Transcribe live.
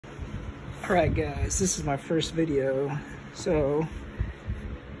Alright guys, this is my first video, so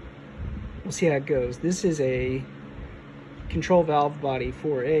we'll see how it goes. This is a control valve body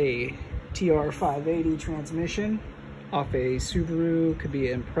for a TR580 transmission off a Subaru, could be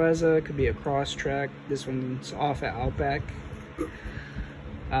an Impreza, could be a Crosstrek. This one's off at Outback.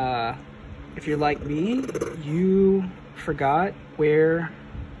 If you're like me, you forgot where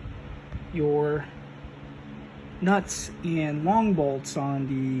your nuts and long bolts on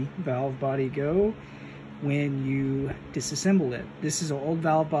the valve body go when you disassemble it. This is an old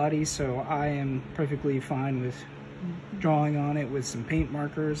valve body, so I am perfectly fine with drawing on it with some paint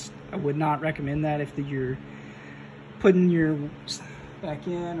markers. I would not recommend that if you're putting your back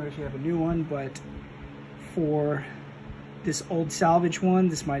in or if you have a new one, but for this old salvage one,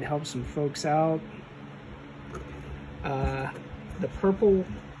 this might help some folks out. The purple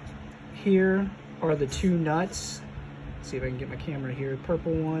here are the two nuts. Let's see if I can get my camera here.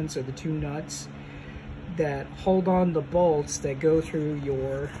 Purple ones are the two nuts that hold on the bolts that go through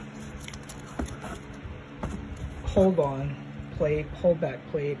your hold-on plate, hold-back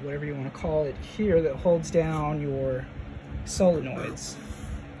plate, whatever you want to call it here, that holds down your solenoids.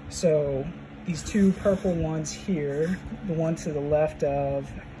 So these two purple ones here, the one to the left of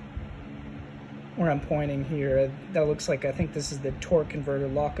where I'm pointing here, that looks like, I think this is the torque converter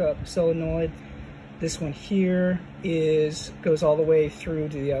lockup solenoid. This one here goes all the way through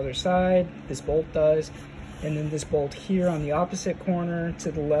to the other side. This bolt does. And then this bolt here on the opposite corner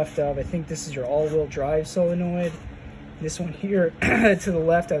to the left of, I think this is your all-wheel drive solenoid. This one here to the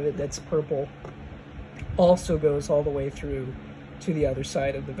left of it, that's purple, also goes all the way through to the other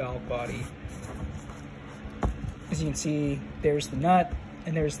side of the valve body. As you can see, there's the nut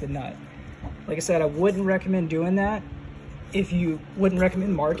and there's the nut. Like I said, I wouldn't recommend doing that. Wouldn't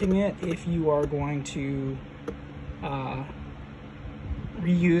recommend marking it if you are going to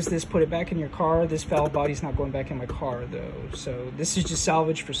reuse this, put it back in your car. This valve body's not going back in my car though. So this is just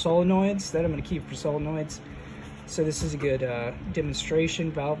salvage for solenoids that I'm gonna keep for solenoids. So this is a good demonstration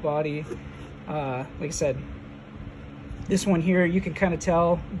valve body. Like I said, this one here, you can kind of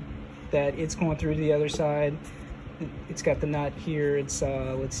tell that it's going through to the other side. It's got the nut here. It's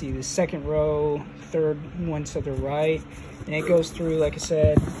let's see, the second row, third one to the right, and it goes through, like I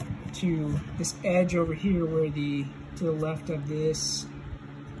said, to this edge over here where to the left of this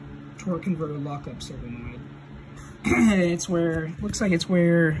torque converter lockup solenoid. It's where, looks like it's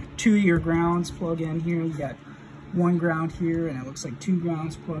where two of your grounds plug in here. You got one ground here, and it looks like two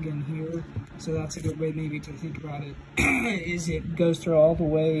grounds plug in here. So that's a good way maybe to think about it, is it goes through all the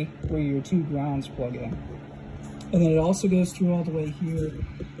way where your two grounds plug in. And then it also goes through all the way here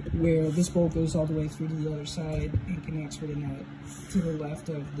where this bolt goes all the way through to the other side and connects with a nut to the left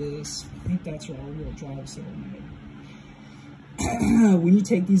of this. I think that's your all-wheel drive solenoid. When you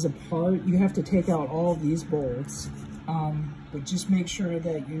take these apart, you have to take out all of these bolts, but just make sure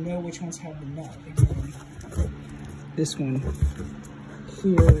that you know which ones have the nut. Again, this one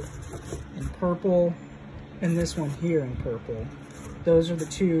here in purple and this one here in purple. Those are the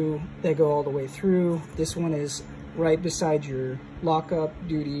two that go all the way through. This one is right beside your lockup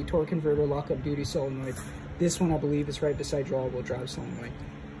duty, torque converter lockup duty solenoid. This one, I believe, is right beside your all-wheel drive solenoid.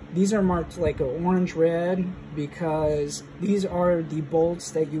 These are marked like an orange-red because these are the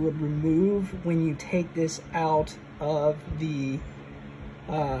bolts that you would remove when you take this out of the,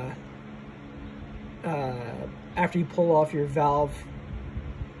 after you pull off your valve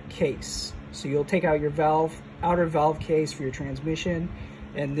case. So you'll take out your outer valve case for your transmission,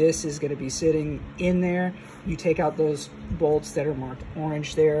 and this is going to be sitting in there. You take out those bolts that are marked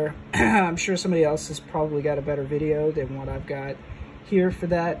orange there. I'm sure somebody else has probably got a better video than what I've got here for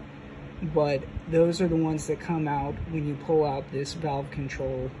that, but those are the ones that come out when you pull out this valve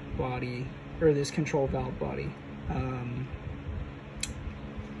control body, or this control valve body.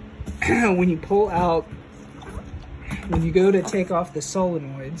 When you pull out, when you go to take off the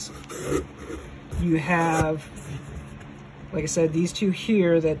solenoids, you have, like I said, these two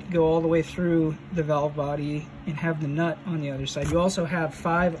here that go all the way through the valve body and have the nut on the other side. You also have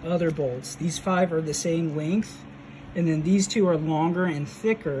 5 other bolts. These 5 are the same length, and then these two are longer and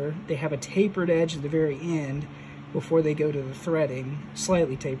thicker. They have a tapered edge at the very end before they go to the threading.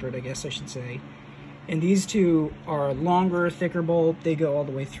 Slightly tapered, I guess I should say. And these two are longer, thicker bolt. They go all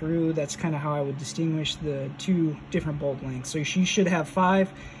the way through. That's kind of how I would distinguish the two different bolt lengths. So you should have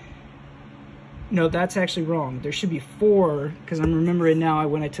 5. No, that's actually wrong. There should be 4, because I'm remembering now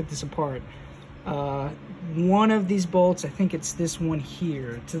when I took this apart. One of these bolts, I think it's this one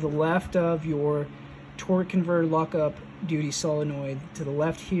here, to the left of your torque converter lockup duty solenoid, to the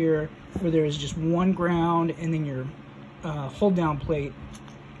left here, where there is just one ground, and then your hold down plate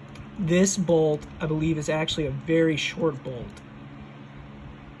This bolt, I believe, is actually a very short bolt.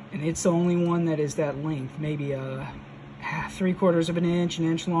 And it's the only one that is that length, maybe 3/4 of an inch, an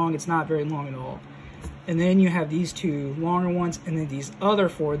inch long. It's not very long at all. And then you have these two longer ones, and then these other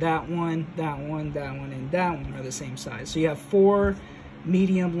four, that one, that one, that one, and that one are the same size. So you have 4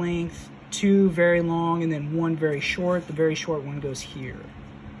 medium length, 2 very long, and then 1 very short. The very short one goes here.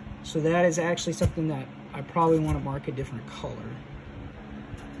 So that is actually something that I probably want to mark a different color.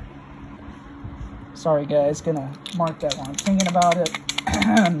 Sorry guys, gonna mark that while I'm thinking about it.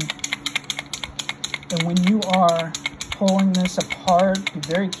 And when you are pulling this apart, be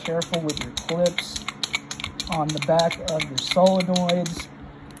very careful with your clips on the back of your solenoids.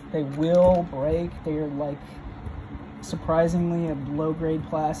 They will break. They're like surprisingly a low-grade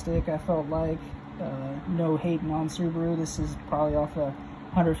plastic, I felt like. No hating on Subaru. This is probably off a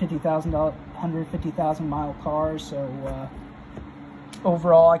 150,000 mile car, so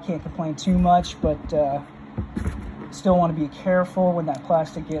overall I can't complain too much, but still want to be careful. When that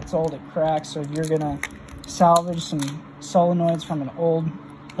plastic gets old, it cracks. So if you're gonna salvage some solenoids from an old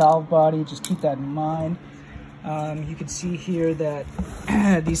valve body, just keep that in mind. You can see here that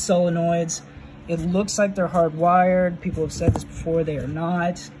these solenoids, it looks like they're hardwired. People have said this before, they are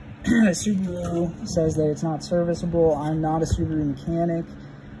not. Subaru says that it's not serviceable. I'm not a Subaru mechanic,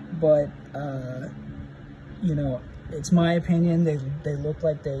 but you know, it's my opinion. They look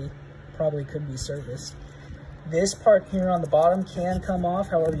like they probably could be serviced. This part here on the bottom can come off,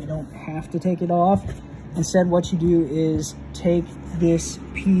 however, you don't have to take it off. Instead, what you do is take this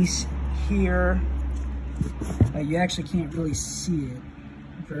piece here. You actually can't really see it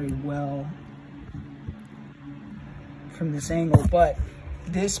very well from this angle, but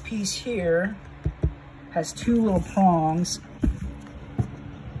this piece here has 2 little prongs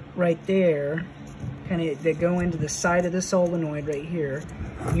right there, kind of, that go into the side of the solenoid right here.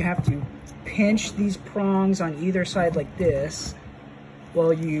 You have to pinch these prongs on either side like this,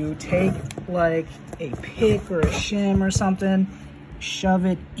 while you take like a pick or a shim or something, shove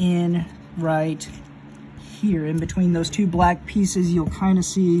it in right here in between those 2 black pieces. You'll kind of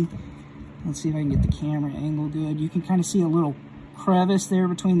see, let's see if I can get the camera angle good. You can kind of see a little crevice there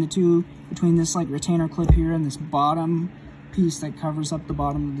between the two, between this like retainer clip here and this bottom piece that covers up the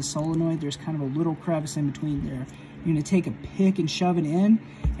bottom of the solenoid. There's kind of a little crevice in between there. You're gonna take a pick and shove it in,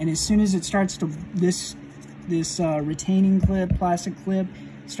 and as soon as it starts to, this retaining clip, plastic clip,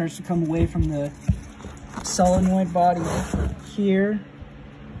 starts to come away from the solenoid body here,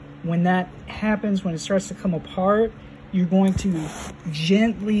 when that happens, when it starts to come apart, you're going to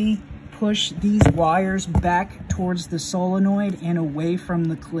gently push these wires back towards the solenoid and away from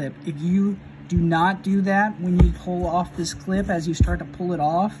the clip. If you do not do that when you pull off this clip, as you start to pull it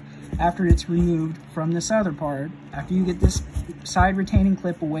off, after it's removed from this other part, after you get this side retaining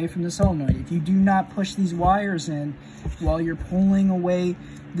clip away from the solenoid, if you do not push these wires in while you're pulling away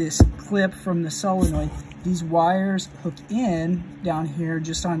this clip from the solenoid, these wires hook in down here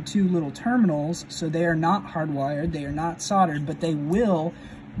just on 2 little terminals, so they are not hardwired, they are not soldered, but they will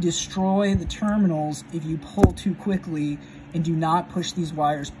destroy the terminals if you pull too quickly and do not push these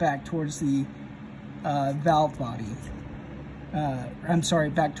wires back towards the valve body. I'm sorry,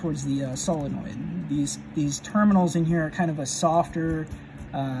 back towards the solenoid. These terminals in here are kind of a softer,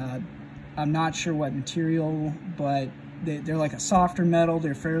 I'm not sure what material, but they're like a softer metal.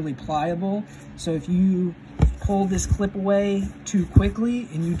 They're fairly pliable. So if you pull this clip away too quickly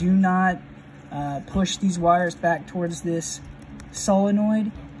and you do not push these wires back towards this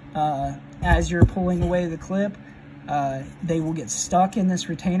solenoid as you're pulling away the clip, they will get stuck in this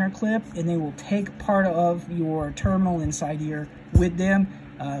retainer clip and they will take part of your terminal inside here with them.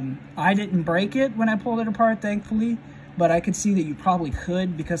 I didn't break it when I pulled it apart, thankfully, but I could see that you probably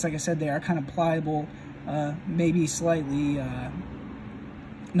could, because like I said, they are kind of pliable, maybe slightly,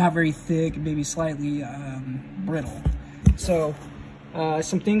 not very thick, maybe slightly brittle. So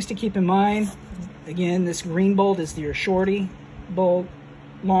some things to keep in mind. Again, this green bolt is your shorty bolt.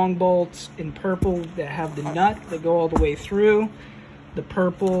 Long bolts in purple that have the nut that go all the way through. The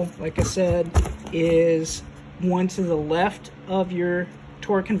purple, like I said, is one to the left of your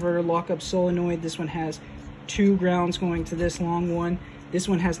torque converter lockup solenoid. This one has 2 grounds going to this long one. This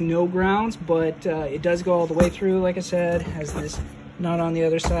one has no grounds, but it does go all the way through, like I said, has this nut on the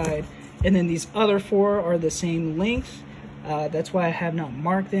other side. And then these other 4 are the same length. That's why I have not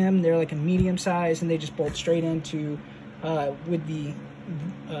marked them. They're like a medium size, and they just bolt straight into, with the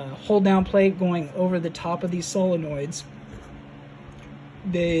hold down plate going over the top of these solenoids.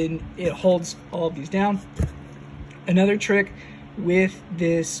 Then it holds all of these down. Another trick with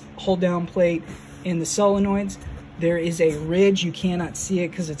this hold down plate in the solenoids, there is a ridge. You cannot see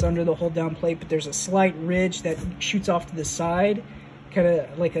it because it's under the hold down plate, but there's a slight ridge that shoots off to the side, kind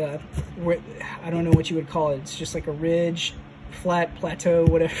of like a, I don't know what you would call it. It's just like a ridge, flat plateau,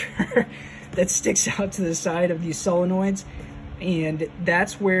 whatever, that sticks out to the side of these solenoids. And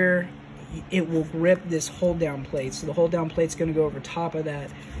that's where it will grip this hold down plate. So the hold down plate's going to go over top of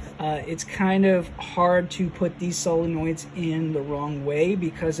that. It's kind of hard to put these solenoids in the wrong way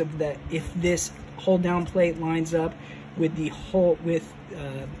because of that. If this hold down plate lines up with the whole, with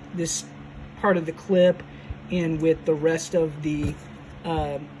this part of the clip and with the rest of the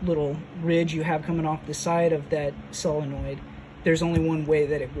little ridge you have coming off the side of that solenoid, there's only one way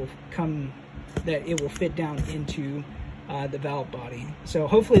that it will come, that it will fit down into the valve body. So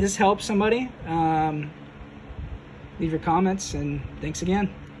hopefully this helps somebody. Leave your comments, and thanks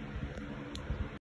again.